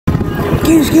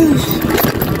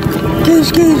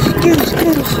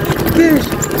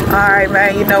Alright,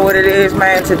 man, you know what it is,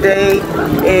 man. Today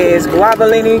is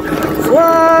Guapaleeney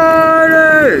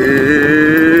Friday.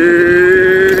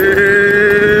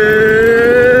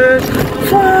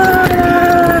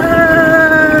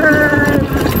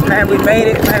 Man, we made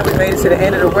it, man. We made it to the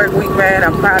end of the work week, man.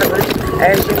 I'm proud of it.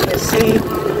 As you can see,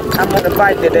 I'm on the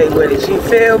bike today with it. You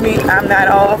feel me? I'm not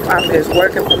off. I'm just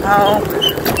working from home.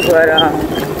 But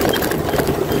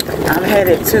I'm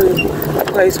headed to a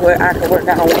place where I can work.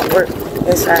 I don't want to work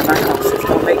inside my house. It's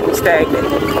going to make me stagnant.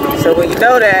 So when you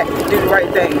know that, you do the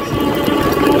right things.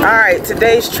 Alright,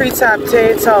 today's Treetop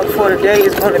TED Talk for today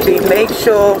is going to be make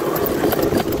sure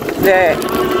that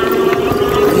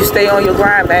you stay on your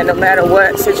grind, man, no matter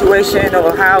what situation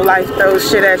or how life throws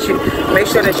shit at you. Make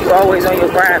sure that you're always on your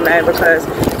grind, man, because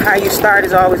how you start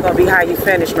is always going to be how you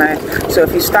finish, man. So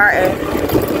if you're starting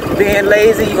being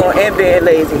lazy, you're going to end being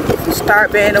lazy. If you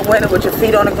start being a winner with your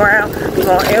feet on the ground, you're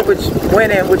going to end with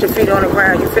winning with your feet on the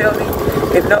ground. You feel me?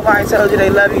 If nobody told you they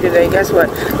love you today, guess what?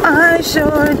 I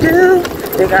sure do.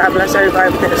 May God bless everybody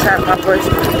within the sound of my voice.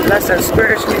 Bless them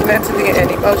spiritually, mentally,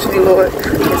 and emotionally, Lord.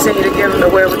 Continue to give them the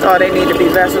wherewithal they need to be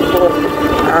vessels for.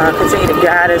 Continue to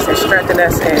guide us and strengthen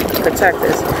us and protect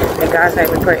us. In God's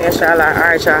name we pray, inshallah. All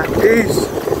right, y'all. Peace.